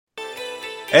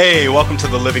Hey, welcome to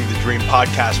the Living the Dream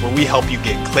podcast, where we help you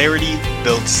get clarity,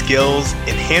 build skills,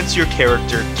 enhance your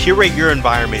character, curate your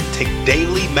environment, take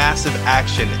daily massive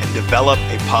action, and develop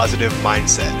a positive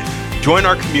mindset. Join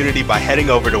our community by heading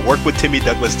over to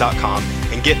workwithtimmydouglas.com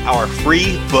and get our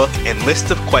free book and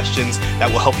list of questions that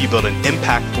will help you build an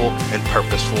impactful and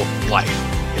purposeful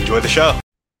life. Enjoy the show.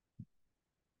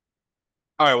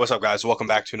 All right, what's up, guys? Welcome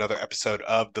back to another episode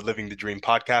of the Living the Dream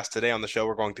podcast. Today on the show,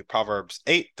 we're going through Proverbs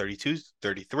 8, 32,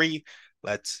 33.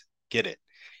 Let's get it.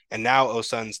 And now, O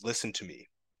sons, listen to me.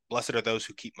 Blessed are those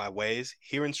who keep my ways,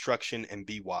 hear instruction, and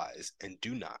be wise, and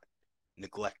do not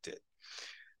neglect it.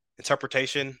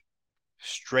 Interpretation,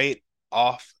 straight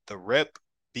off the rip,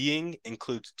 being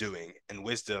includes doing, and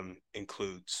wisdom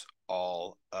includes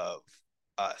all of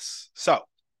us. So,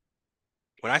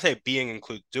 when I say being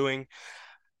includes doing,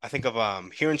 I think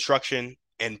of hear instruction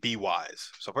and be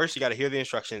wise. So first you got to hear the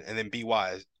instruction and then be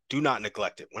wise. Do not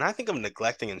neglect it. When I think of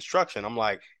neglecting instruction, I'm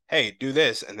like, hey, do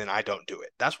this, and then I don't do it.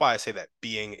 That's why I say that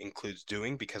being includes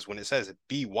doing, because when it says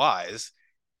be wise,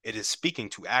 it is speaking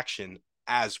to action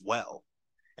as well.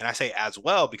 And I say as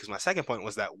well because my second point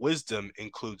was that wisdom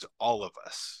includes all of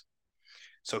us.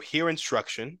 So hear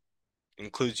instruction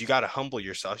includes you got to humble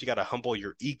yourself. You got to humble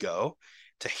your ego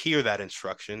to hear that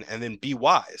instruction, and then be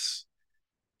wise.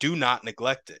 Do not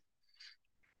neglect it.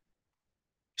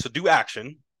 So do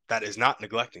action that is not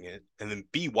neglecting it, and then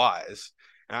be wise.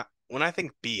 And when I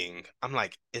think being, I'm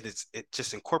like, it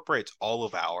just incorporates all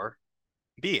of our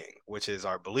being, which is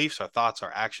our beliefs, our thoughts,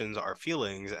 our actions, our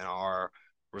feelings, and our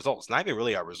results. Not even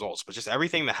really our results, but just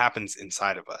everything that happens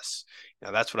inside of us.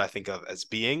 That's what I think of as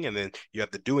being. And then you have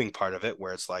the doing part of it,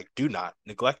 where it's like, do not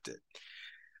neglect it.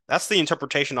 That's the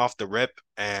interpretation off the rip.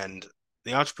 And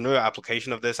the entrepreneurial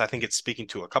application of this, I think it's speaking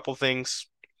to a couple things.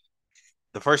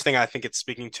 The first thing I think it's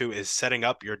speaking to is setting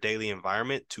up your daily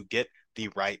environment to get the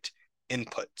right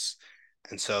inputs.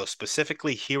 And so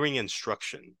specifically hearing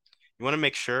instruction, you want to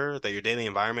make sure that your daily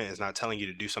environment is not telling you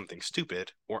to do something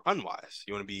stupid or unwise.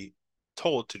 You want to be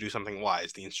told to do something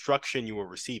wise. The instruction you are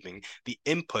receiving, the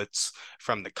inputs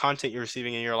from the content you're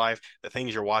receiving in your life, the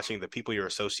things you're watching, the people you're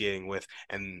associating with,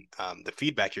 and the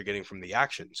feedback you're getting from the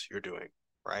actions you're doing,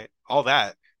 right? All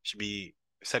that should be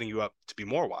setting you up to be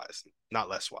more wise, not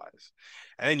less wise.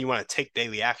 And then you want to take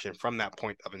daily action from that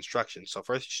point of instruction. So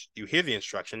first you hear the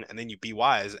instruction, and then you be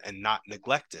wise and not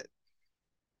neglect it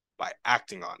by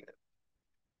acting on it.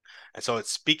 And so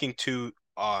it's speaking to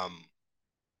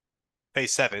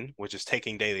phase 7, which is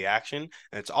taking daily action.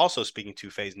 And it's also speaking to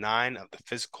phase 9 of the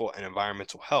physical and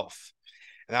environmental health.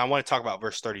 And I want to talk about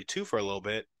verse 32 for a little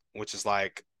bit, which is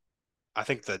like, I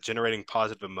think the generating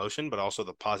positive emotion, but also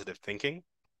the positive thinking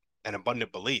and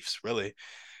abundant beliefs, really.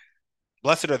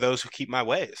 Blessed are those who keep my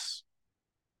ways.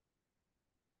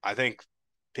 I think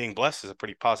being blessed is a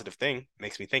pretty positive thing. It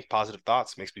makes me think positive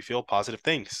thoughts, makes me feel positive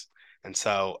things. And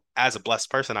so as a blessed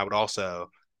person, I would also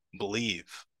believe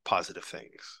positive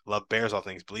things. Love bears all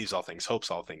things, believes all things,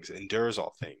 hopes all things, endures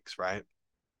all things, right?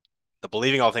 The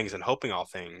believing all things and hoping all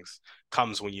things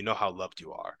comes when you know how loved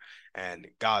you are. And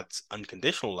God's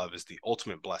unconditional love is the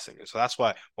ultimate blessing. And so that's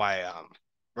why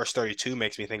verse 32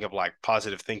 makes me think of like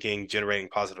positive thinking, generating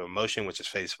positive emotion, which is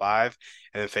phase 5.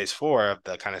 And then phase 4 of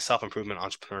the kind of self-improvement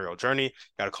entrepreneurial journey,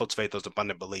 got to cultivate those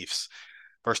abundant beliefs.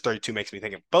 Verse 32 makes me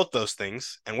think of both those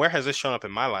things. And where has this shown up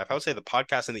in my life? I would say the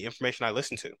podcast and the information I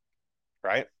listen to,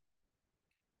 right?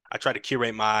 I try to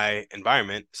curate my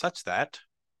environment such that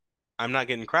I'm not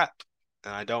getting crap.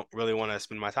 And I don't really want to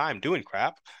spend my time doing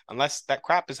crap unless that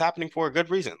crap is happening for a good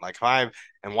reason. Like if I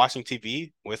am watching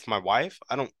TV with my wife,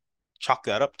 I don't chalk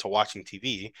that up to watching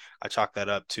TV. I chalk that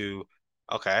up to,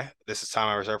 okay, this is time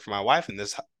I reserve for my wife, and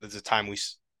this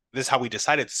is how we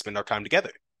decided to spend our time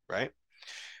together, right?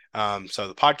 So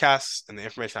the podcasts and the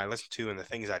information I listen to and the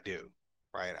things I do,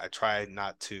 right? I try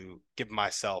not to give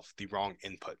myself the wrong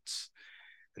inputs.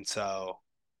 And so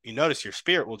you notice your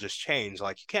spirit will just change.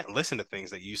 Like you can't listen to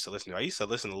things that you used to listen to. I used to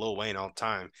listen to Lil Wayne all the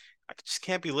time. I just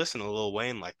can't be listening to Lil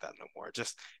Wayne like that no more. It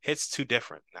just hits too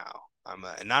different now.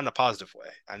 And not in a positive way.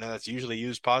 I know that's usually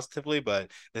used positively,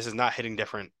 but this is not hitting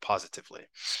different positively.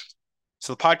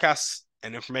 So the podcasts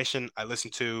and information I listen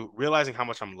to, realizing how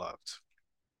much I'm loved.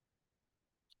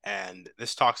 And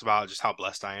this talks about just how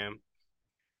blessed I am.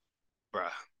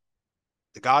 Bruh,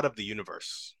 the God of the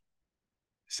universe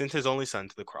sent his only son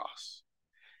to the cross,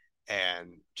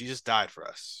 and Jesus died for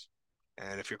us.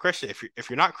 And if you're Christian, if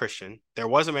you're not Christian, there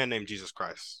was a man named Jesus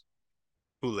Christ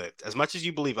who lived. As much as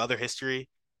you believe other history,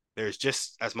 there's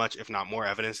just as much, if not more,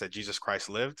 evidence that Jesus Christ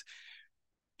lived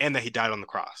and that he died on the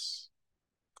cross,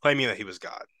 claiming that he was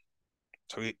God.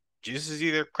 So Jesus is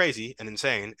either crazy and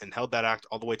insane and held that act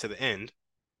all the way to the end,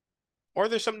 or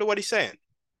there's something to what he's saying.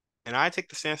 And I take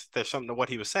the stance that there's something to what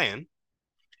he was saying.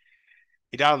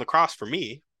 He died on the cross for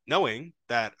me, knowing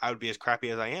that I would be as crappy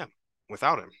as I am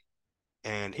without him.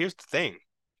 And here's the thing.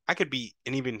 I could be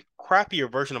an even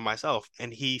crappier version of myself,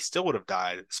 and he still would have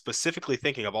died, specifically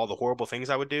thinking of all the horrible things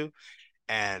I would do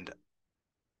and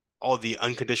all the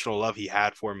unconditional love he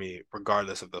had for me,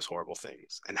 regardless of those horrible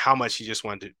things, and how much he just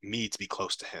wanted me to be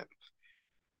close to him.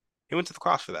 He went to the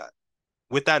cross for that.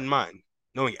 With that in mind,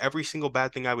 knowing every single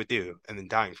bad thing I would do and then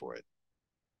dying for it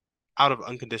out of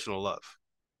unconditional love.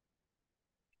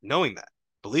 Knowing that,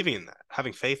 believing in that,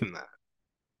 having faith in that,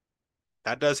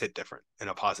 that does hit different in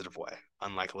a positive way,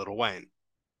 unlike Lil Wayne.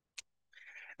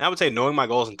 And I would say knowing my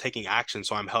goals and taking action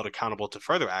so I'm held accountable to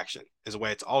further action is a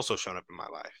way it's also shown up in my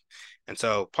life. And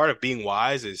so part of being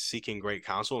wise is seeking great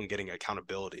counsel and getting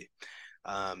accountability.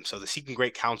 So the seeking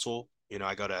great counsel,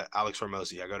 I go to Alex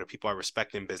Hormozy. I go to people I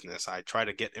respect in business. I try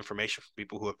to get information from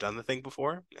people who have done the thing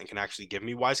before and can actually give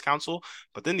me wise counsel.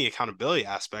 But then the accountability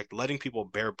aspect, letting people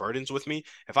bear burdens with me.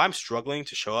 If I'm struggling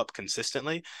to show up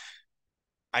consistently,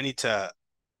 I need to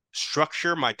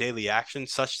structure my daily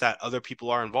actions such that other people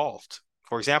are involved.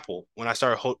 For example, when I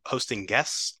started hosting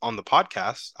guests on the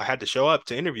podcast, I had to show up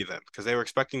to interview them because they were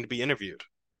expecting to be interviewed.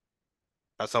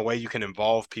 That's a way you can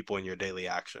involve people in your daily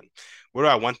action. Where do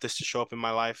I want this to show up in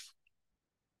my life?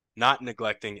 Not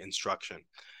neglecting instruction.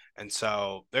 And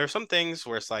so there are some things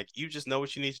where it's like, you just know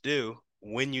what you need to do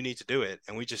when you need to do it.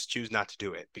 And we just choose not to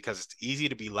do it because it's easy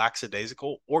to be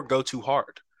lackadaisical or go too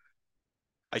hard.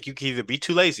 Like you can either be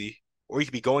too lazy or you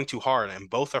could be going too hard. And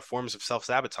both are forms of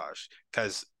self-sabotage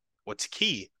because what's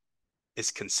key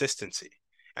is consistency.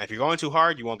 And if you're going too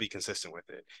hard, you won't be consistent with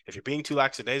it. If you're being too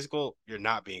lackadaisical, you're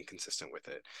not being consistent with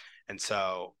it. And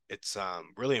so it's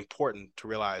really important to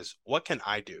realize, what can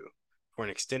I do for an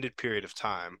extended period of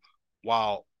time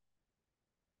while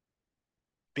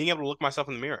being able to look myself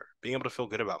in the mirror, being able to feel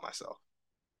good about myself,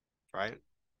 right?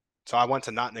 So I want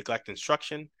to not neglect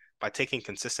instruction by taking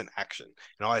consistent action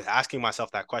and always asking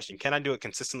myself that question. Can I do it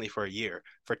consistently for a year,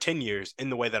 for 10 years in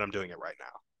the way that I'm doing it right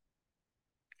now?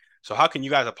 So how can you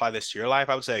guys apply this to your life?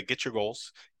 I would say get your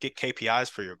goals, get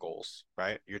KPIs for your goals,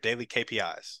 right? Your daily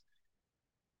KPIs.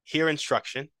 Hear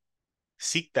instruction,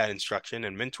 seek that instruction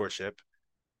and mentorship,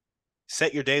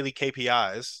 set your daily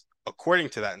KPIs according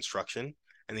to that instruction,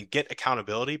 and then get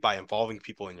accountability by involving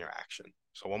people in your action.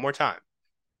 So one more time.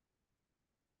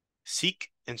 Seek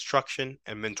instruction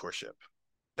and mentorship.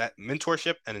 That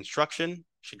mentorship and instruction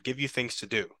should give you things to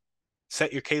do.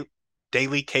 Set your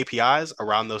daily KPIs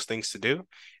around those things to do,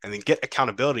 and then get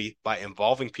accountability by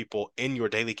involving people in your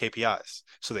daily KPIs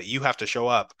so that you have to show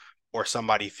up or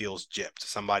somebody feels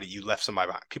gypped, you left somebody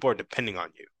behind. People are depending on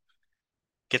you.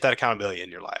 Get that accountability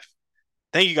in your life.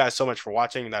 Thank you guys so much for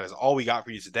watching. That is all we got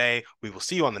for you today. We will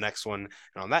see you on the next one.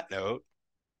 And on that note,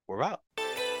 we're out.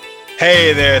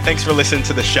 Hey there, thanks for listening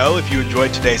to the show. If you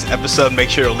enjoyed today's episode, make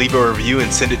sure to leave a review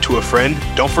and send it to a friend.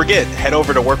 Don't forget, head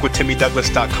over to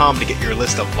workwithtimmydouglas.com to get your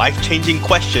list of life-changing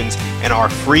questions and our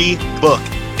free book,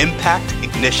 Impact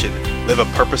Ignition, Live a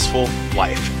Purposeful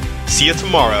Life. See you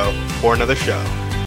tomorrow for another show.